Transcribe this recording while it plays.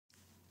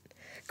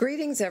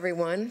Greetings,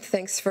 everyone.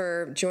 Thanks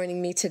for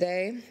joining me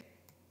today.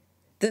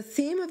 The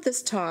theme of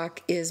this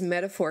talk is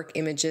metaphoric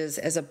images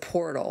as a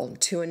portal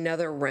to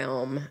another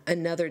realm,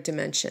 another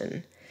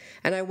dimension.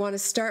 And I want to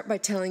start by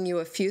telling you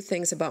a few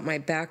things about my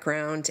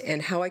background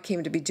and how I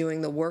came to be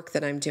doing the work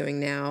that I'm doing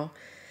now,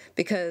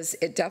 because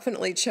it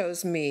definitely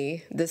chose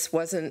me. This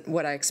wasn't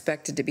what I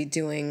expected to be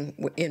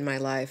doing in my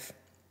life.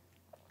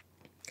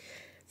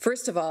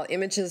 First of all,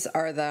 images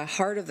are the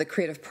heart of the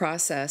creative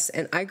process,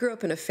 and I grew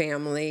up in a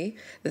family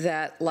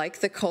that, like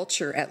the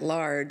culture at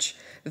large,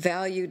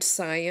 valued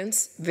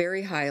science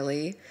very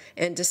highly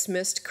and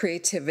dismissed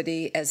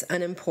creativity as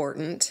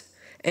unimportant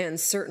and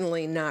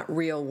certainly not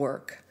real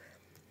work.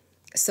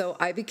 So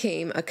I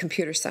became a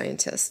computer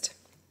scientist.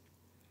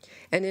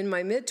 And in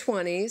my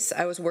mid-20s,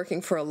 I was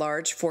working for a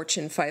large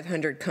Fortune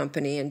 500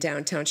 company in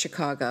downtown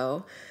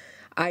Chicago.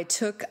 I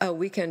took a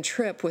weekend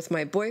trip with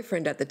my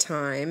boyfriend at the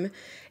time,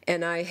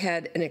 and I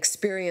had an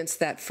experience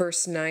that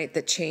first night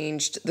that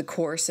changed the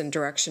course and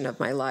direction of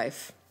my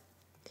life.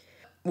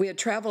 We had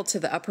traveled to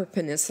the Upper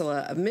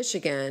Peninsula of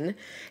Michigan,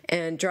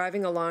 and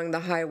driving along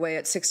the highway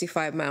at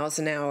 65 miles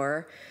an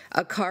hour,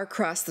 a car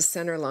crossed the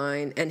center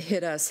line and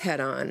hit us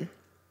head-on.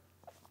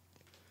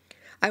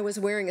 I was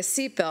wearing a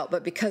seatbelt,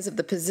 but because of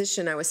the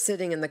position I was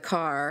sitting in the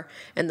car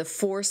and the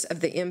force of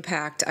the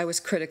impact, I was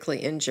critically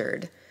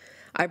injured.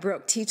 I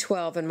broke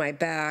T12 in my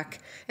back,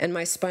 and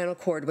my spinal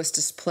cord was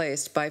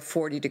displaced by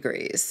 40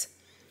 degrees.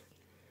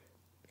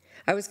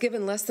 I was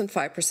given less than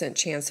 5%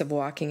 chance of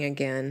walking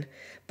again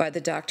by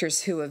the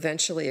doctors who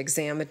eventually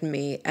examined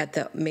me at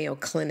the Mayo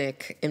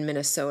Clinic in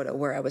Minnesota,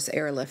 where I was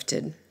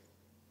airlifted.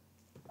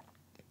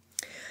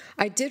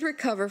 I did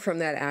recover from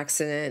that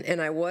accident,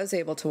 and I was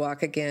able to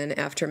walk again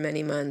after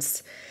many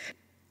months.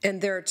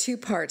 And there are two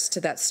parts to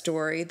that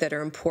story that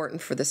are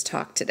important for this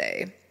talk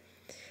today.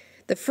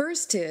 The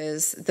first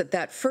is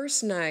that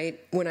first night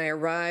when I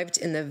arrived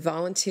in the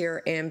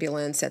volunteer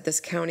ambulance at this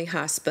county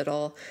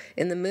hospital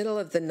in the middle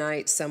of the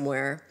night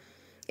somewhere,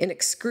 in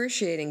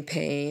excruciating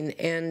pain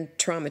and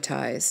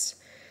traumatized,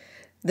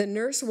 the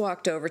nurse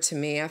walked over to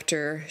me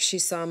after she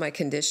saw my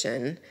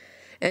condition,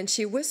 and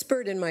she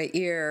whispered in my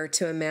ear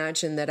to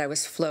imagine that I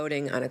was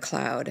floating on a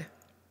cloud.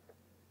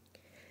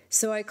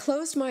 So I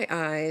closed my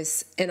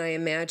eyes and I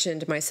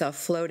imagined myself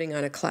floating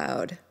on a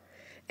cloud.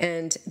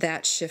 And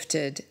that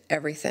shifted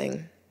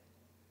everything.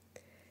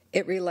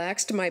 It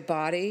relaxed my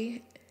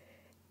body.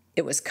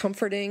 It was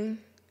comforting.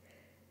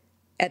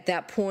 At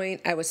that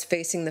point, I was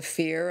facing the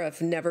fear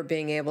of never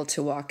being able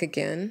to walk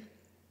again.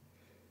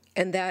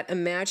 And that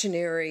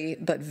imaginary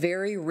but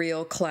very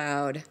real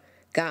cloud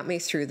got me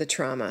through the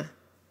trauma.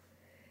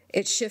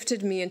 It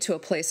shifted me into a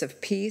place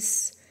of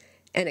peace,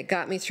 and it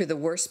got me through the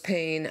worst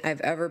pain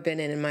I've ever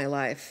been in my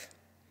life.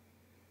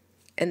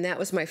 And that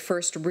was my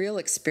first real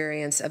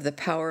experience of the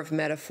power of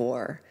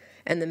metaphor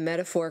and the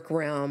metaphoric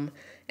realm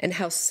and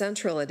how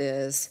central it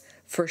is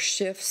for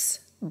shifts,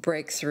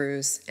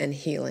 breakthroughs, and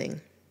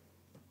healing.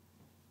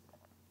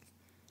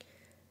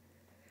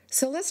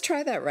 So let's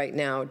try that right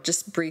now,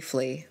 just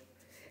briefly.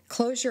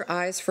 Close your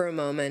eyes for a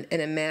moment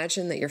and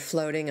imagine that you're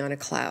floating on a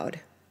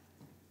cloud.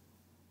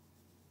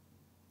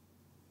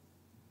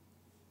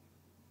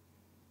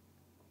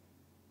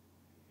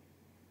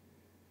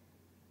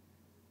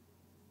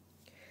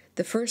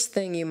 The first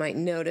thing you might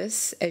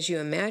notice as you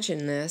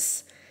imagine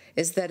this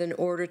is that in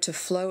order to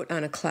float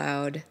on a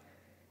cloud,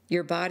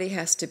 your body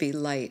has to be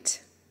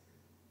light.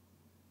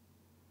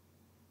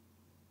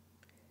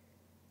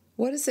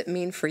 What does it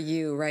mean for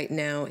you right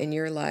now in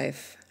your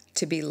life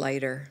to be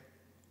lighter?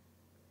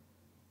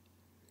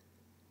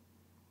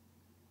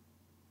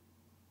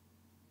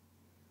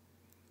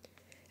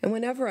 And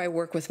whenever I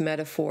work with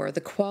metaphor,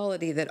 the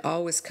quality that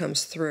always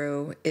comes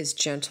through is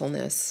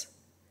gentleness.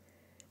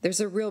 There's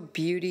a real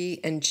beauty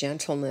and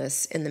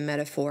gentleness in the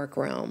metaphoric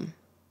realm.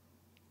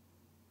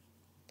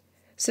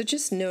 So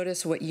just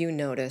notice what you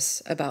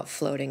notice about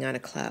floating on a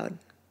cloud.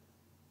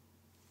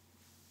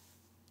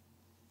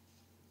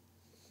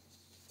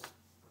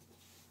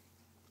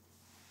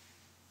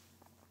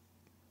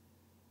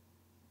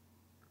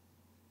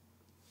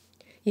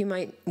 You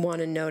might want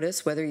to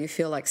notice whether you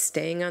feel like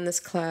staying on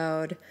this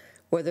cloud,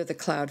 whether the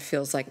cloud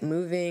feels like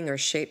moving or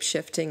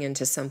shape-shifting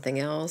into something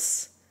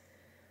else.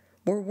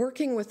 We're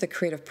working with the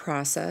creative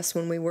process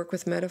when we work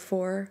with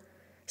metaphor,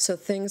 so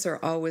things are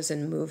always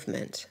in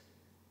movement.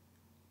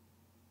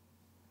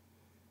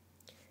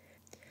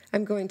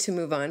 I'm going to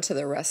move on to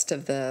the rest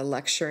of the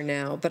lecture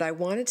now, but I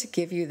wanted to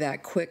give you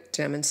that quick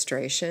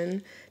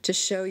demonstration to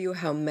show you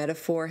how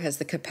metaphor has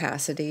the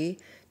capacity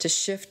to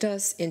shift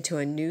us into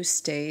a new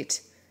state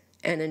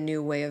and a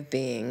new way of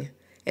being,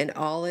 and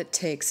all it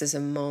takes is a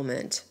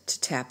moment to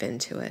tap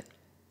into it.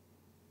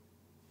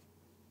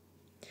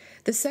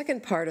 The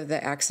second part of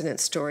the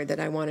accident story that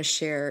I want to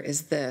share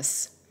is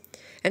this,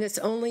 and it's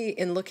only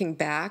in looking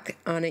back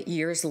on it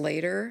years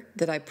later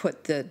that I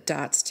put the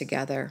dots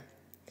together.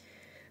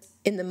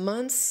 In the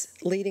months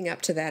leading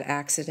up to that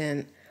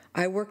accident,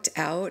 I worked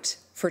out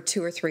for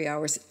 2 or 3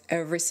 hours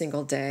every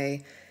single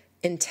day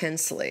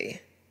intensely.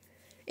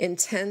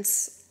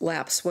 Intense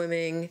lap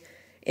swimming,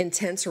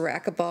 intense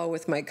racquetball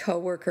with my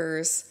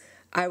coworkers.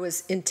 I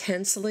was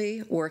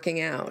intensely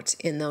working out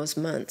in those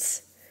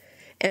months.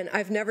 And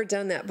I've never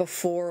done that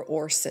before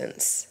or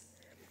since.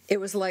 It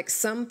was like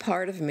some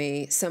part of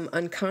me, some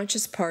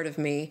unconscious part of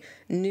me,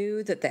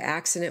 knew that the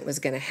accident was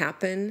going to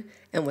happen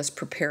and was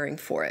preparing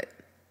for it.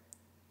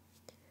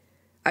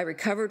 I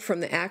recovered from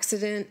the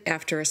accident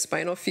after a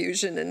spinal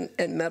fusion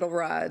and metal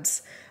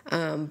rods,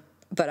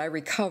 but I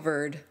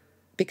recovered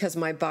because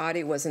my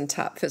body was in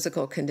top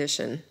physical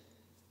condition.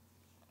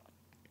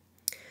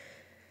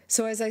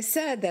 So as I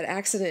said, that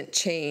accident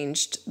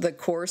changed the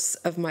course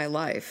of my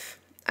life.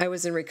 I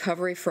was in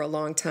recovery for a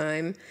long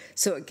time,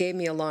 so it gave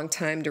me a long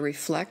time to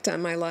reflect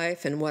on my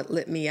life and what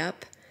lit me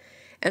up.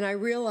 And I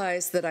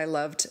realized that I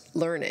loved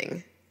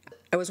learning.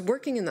 I was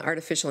working in the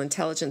artificial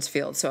intelligence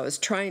field, so I was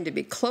trying to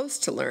be close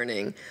to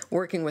learning,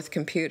 working with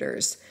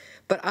computers.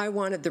 But I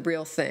wanted the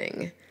real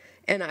thing.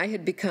 And I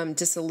had become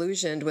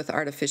disillusioned with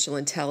artificial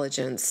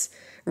intelligence,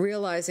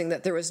 realizing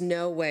that there was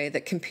no way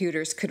that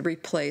computers could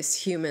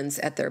replace humans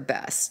at their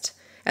best,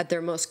 at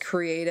their most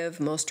creative,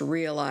 most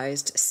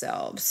realized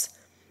selves.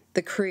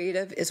 The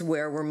creative is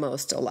where we're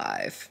most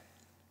alive.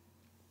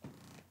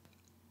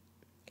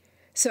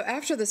 So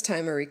after this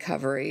time of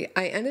recovery,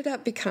 I ended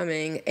up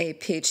becoming a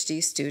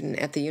PhD student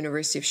at the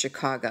University of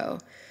Chicago,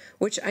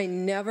 which I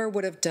never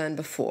would have done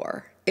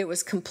before. It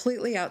was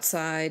completely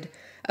outside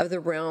of the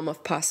realm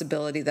of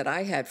possibility that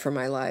I had for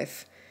my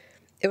life.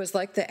 It was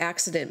like the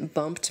accident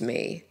bumped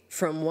me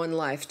from one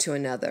life to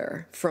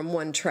another, from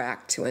one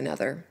track to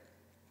another.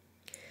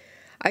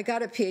 I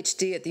got a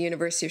PhD at the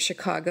University of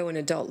Chicago in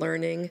adult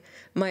learning.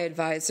 My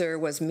advisor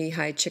was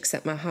Mihai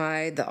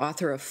Csikszentmihalyi, the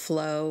author of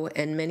Flow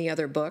and many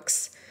other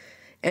books.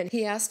 And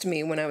he asked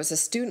me when I was a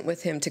student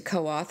with him to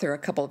co-author a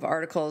couple of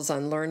articles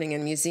on learning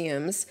in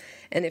museums.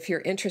 And if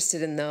you're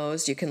interested in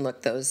those, you can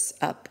look those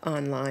up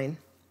online.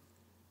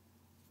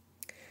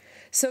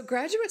 So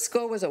graduate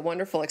school was a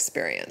wonderful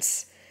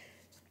experience.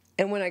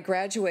 And when I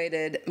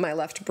graduated, my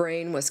left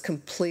brain was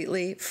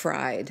completely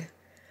fried.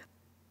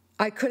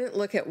 I couldn't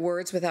look at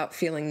words without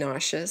feeling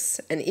nauseous,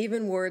 and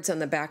even words on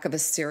the back of a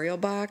cereal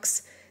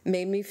box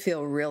made me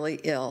feel really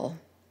ill.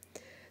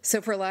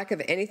 So for lack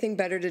of anything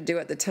better to do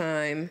at the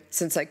time,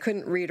 since I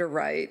couldn't read or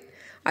write,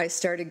 I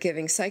started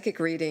giving psychic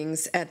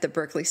readings at the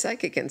Berkeley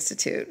Psychic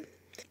Institute.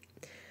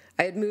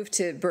 I had moved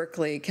to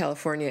Berkeley,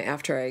 California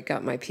after I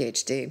got my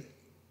PhD.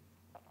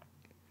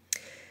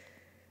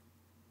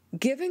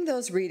 Giving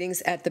those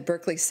readings at the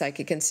Berkeley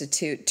Psychic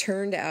Institute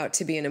turned out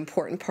to be an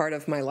important part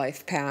of my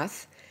life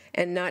path,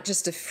 and not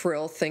just a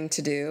frill thing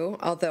to do,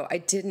 although I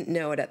didn't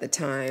know it at the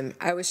time.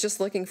 I was just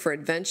looking for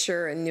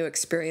adventure and new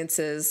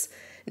experiences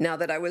now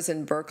that I was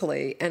in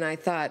Berkeley, and I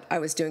thought I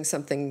was doing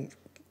something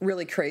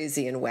really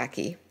crazy and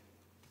wacky.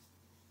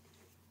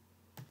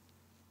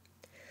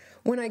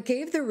 When I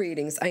gave the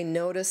readings, I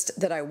noticed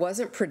that I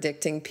wasn't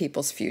predicting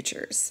people's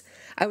futures.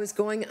 I was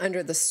going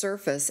under the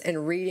surface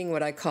and reading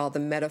what I call the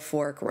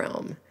metaphoric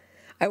realm.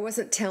 I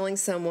wasn't telling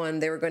someone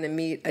they were going to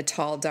meet a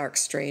tall, dark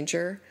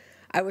stranger.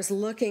 I was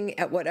looking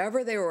at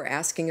whatever they were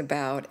asking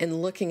about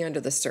and looking under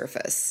the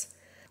surface.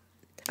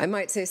 I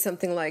might say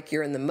something like,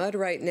 you're in the mud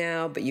right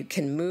now, but you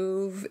can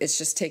move. It's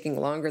just taking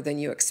longer than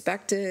you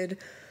expected.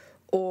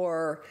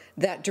 Or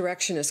that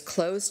direction is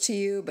closed to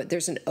you, but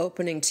there's an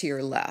opening to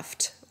your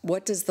left.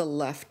 What does the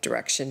left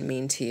direction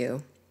mean to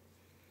you?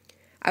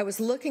 I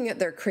was looking at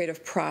their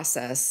creative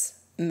process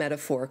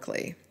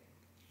metaphorically.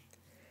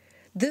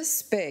 This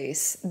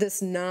space,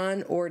 this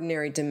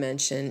non-ordinary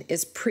dimension,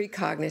 is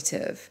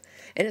precognitive,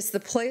 and it's the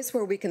place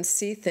where we can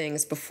see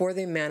things before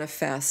they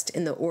manifest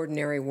in the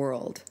ordinary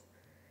world.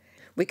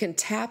 We can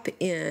tap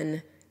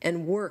in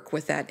and work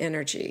with that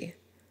energy,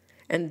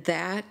 and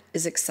that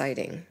is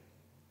exciting.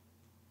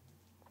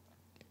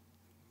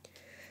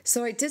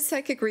 So I did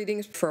psychic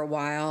readings for a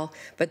while,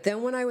 but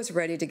then when I was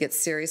ready to get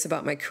serious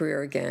about my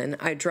career again,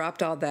 I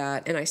dropped all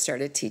that and I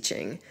started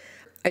teaching.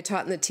 I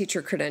taught in the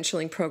teacher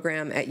credentialing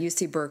program at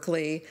UC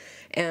Berkeley,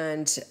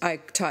 and I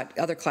taught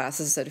other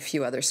classes at a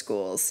few other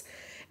schools.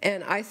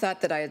 And I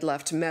thought that I had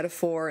left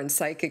metaphor and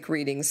psychic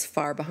readings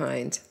far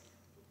behind.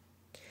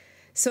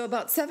 So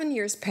about 7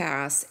 years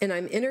pass, and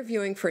I'm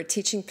interviewing for a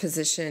teaching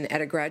position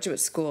at a graduate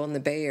school in the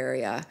Bay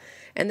Area.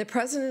 And the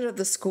president of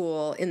the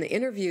school in the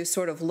interview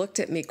sort of looked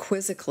at me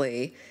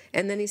quizzically,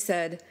 and then he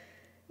said,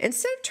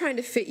 instead of trying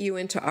to fit you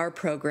into our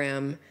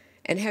program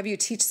and have you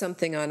teach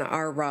something on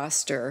our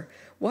roster,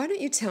 why don't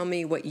you tell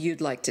me what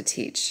you'd like to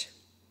teach?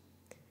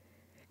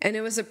 And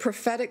it was a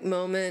prophetic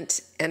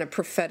moment and a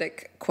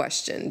prophetic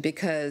question,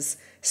 because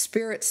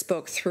Spirit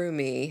spoke through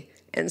me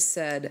and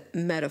said,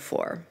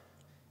 metaphor.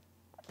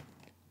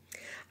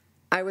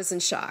 I was in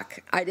shock.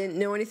 I didn't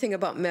know anything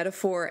about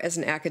metaphor as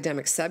an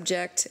academic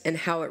subject and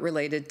how it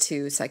related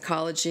to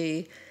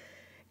psychology.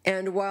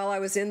 And while I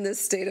was in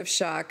this state of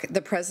shock,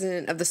 the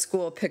president of the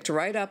school picked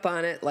right up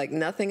on it like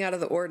nothing out of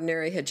the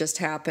ordinary had just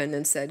happened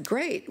and said,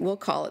 great, we'll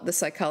call it the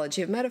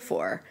psychology of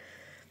metaphor.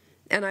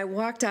 And I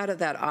walked out of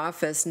that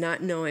office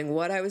not knowing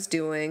what I was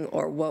doing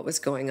or what was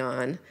going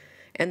on.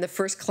 and the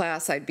first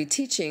class I'd be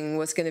teaching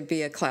was going to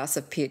be a class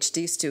of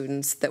PhD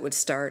students that would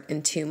start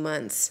in 2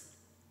 months.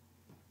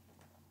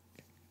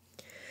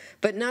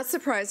 But not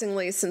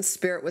surprisingly, since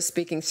Spirit was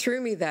speaking through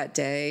me that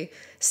day,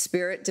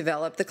 Spirit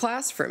developed the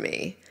class for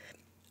me.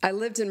 I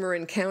lived in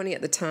Marin County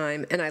at the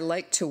time, and I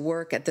liked to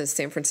work at the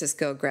San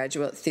Francisco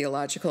Graduate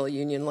Theological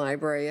Union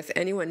Library, if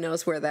anyone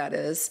knows where that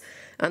is,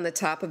 on the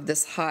top of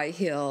this high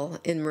hill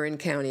in Marin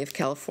County of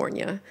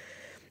California.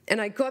 And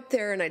I'd go up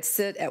there and I'd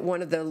sit at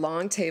one of the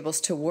long tables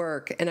to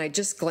work, and I'd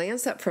just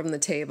glance up from the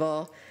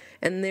table,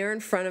 and there in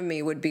front of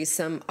me would be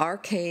some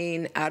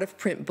arcane,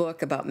 out-of-print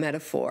book about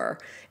metaphor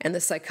and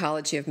the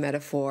psychology of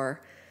metaphor,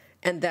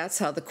 and that's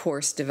how the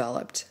course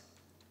developed.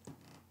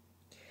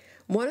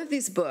 One of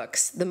these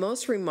books, the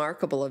most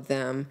remarkable of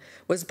them,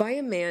 was by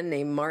a man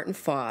named Martin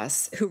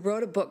Foss, who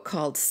wrote a book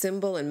called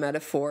Symbol and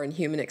Metaphor in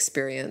Human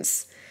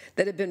Experience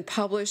that had been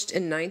published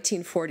in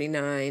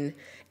 1949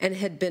 and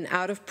had been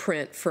out of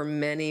print for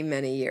many,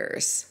 many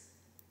years.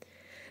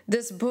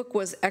 This book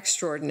was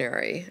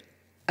extraordinary,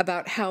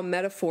 about how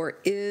metaphor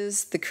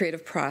is the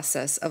creative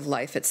process of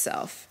life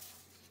itself.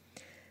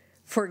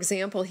 For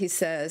example, he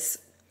says,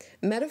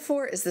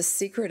 "Metaphor is the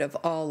secret of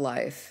all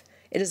life.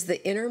 It is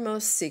the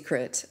innermost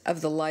secret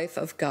of the life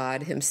of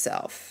God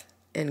himself,"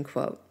 end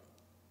quote.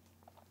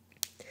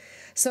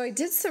 So I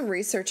did some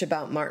research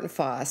about Martin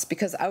Foss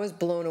because I was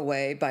blown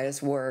away by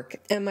his work,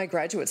 and my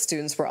graduate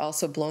students were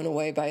also blown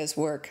away by his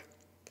work.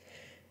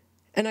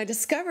 And I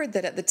discovered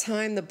that at the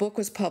time the book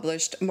was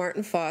published,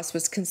 Martin Foss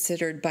was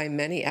considered by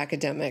many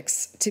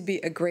academics to be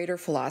a greater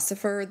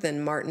philosopher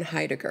than Martin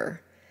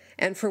Heidegger.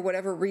 And for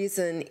whatever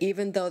reason,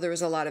 even though there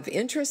was a lot of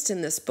interest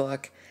in this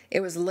book, it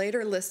was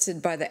later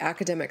listed by the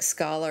academic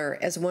scholar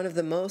as one of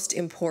the most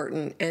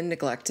important and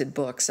neglected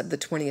books of the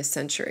 20th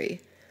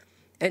century.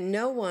 And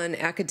no one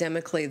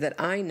academically that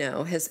I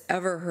know has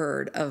ever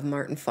heard of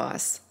Martin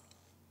Foss.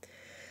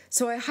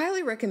 So I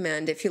highly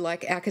recommend, if you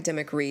like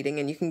academic reading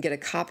and you can get a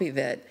copy of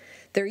it,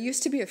 there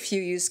used to be a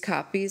few used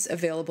copies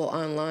available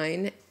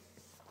online.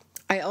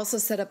 I also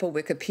set up a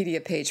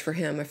Wikipedia page for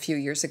him a few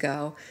years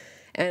ago,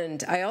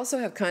 and I also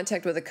have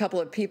contact with a couple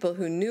of people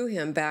who knew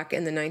him back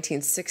in the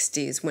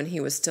 1960s when he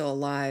was still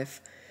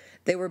alive.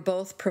 They were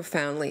both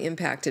profoundly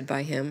impacted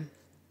by him.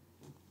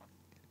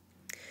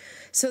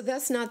 So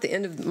that's not the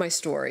end of my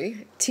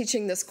story.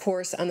 Teaching this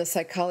course on the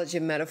psychology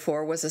of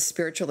metaphor was a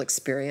spiritual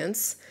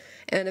experience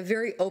and a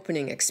very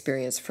opening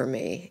experience for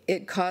me.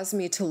 It caused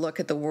me to look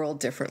at the world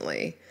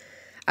differently.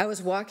 I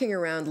was walking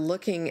around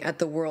looking at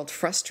the world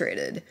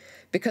frustrated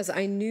because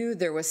I knew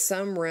there was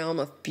some realm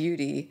of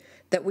beauty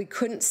that we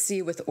couldn't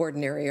see with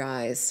ordinary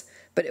eyes,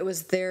 but it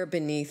was there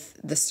beneath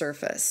the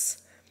surface.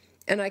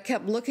 And I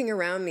kept looking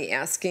around me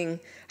asking,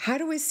 how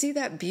do we see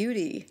that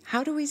beauty?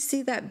 How do we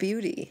see that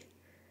beauty?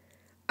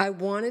 I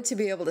wanted to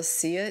be able to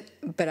see it,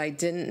 but I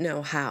didn't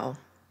know how.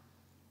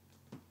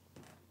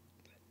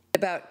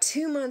 About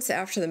 2 months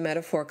after the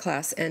metaphor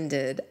class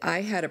ended,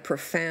 I had a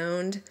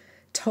profound,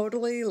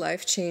 totally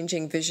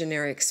life-changing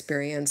visionary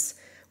experience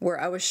where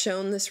I was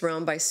shown this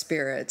realm by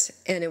Spirit,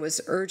 and it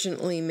was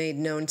urgently made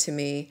known to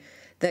me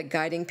that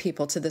guiding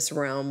people to this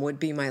realm would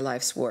be my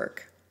life's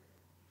work.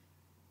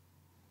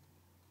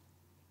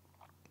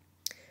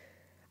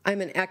 I'm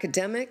an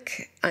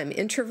academic, I'm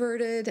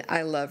introverted,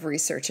 I love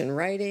research and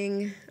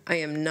writing. I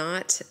am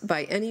not,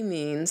 by any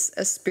means,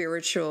 a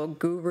spiritual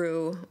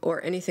guru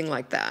or anything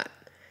like that.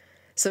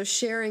 So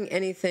sharing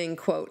anything,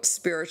 quote,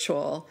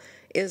 spiritual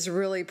is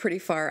really pretty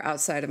far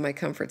outside of my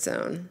comfort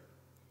zone.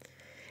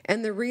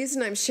 And the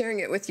reason I'm sharing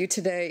it with you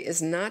today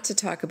is not to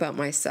talk about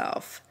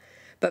myself,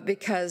 but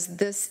because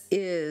this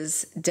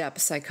is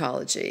depth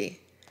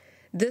psychology.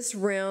 This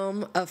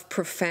realm of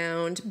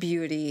profound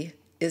beauty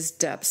is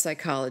depth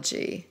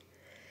psychology.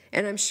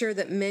 And I'm sure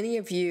that many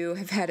of you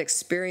have had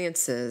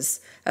experiences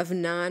of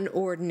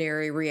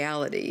non-ordinary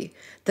reality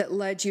that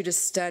led you to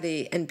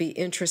study and be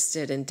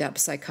interested in depth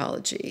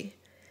psychology.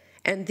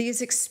 And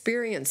these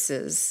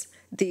experiences,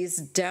 these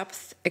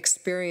depth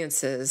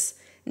experiences,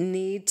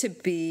 need to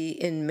be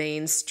in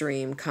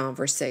mainstream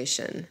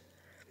conversation.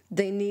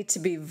 They need to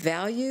be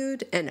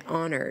valued and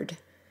honored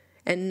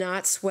and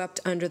not swept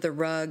under the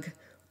rug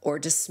or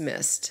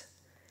dismissed,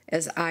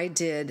 as I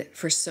did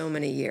for so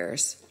many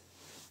years.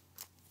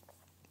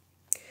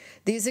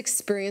 These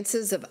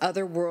experiences of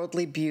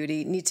otherworldly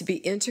beauty need to be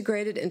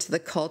integrated into the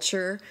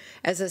culture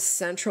as a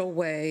central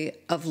way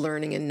of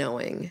learning and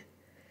knowing.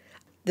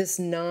 This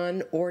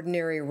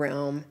non-ordinary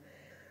realm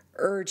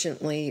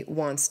urgently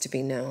wants to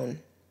be known.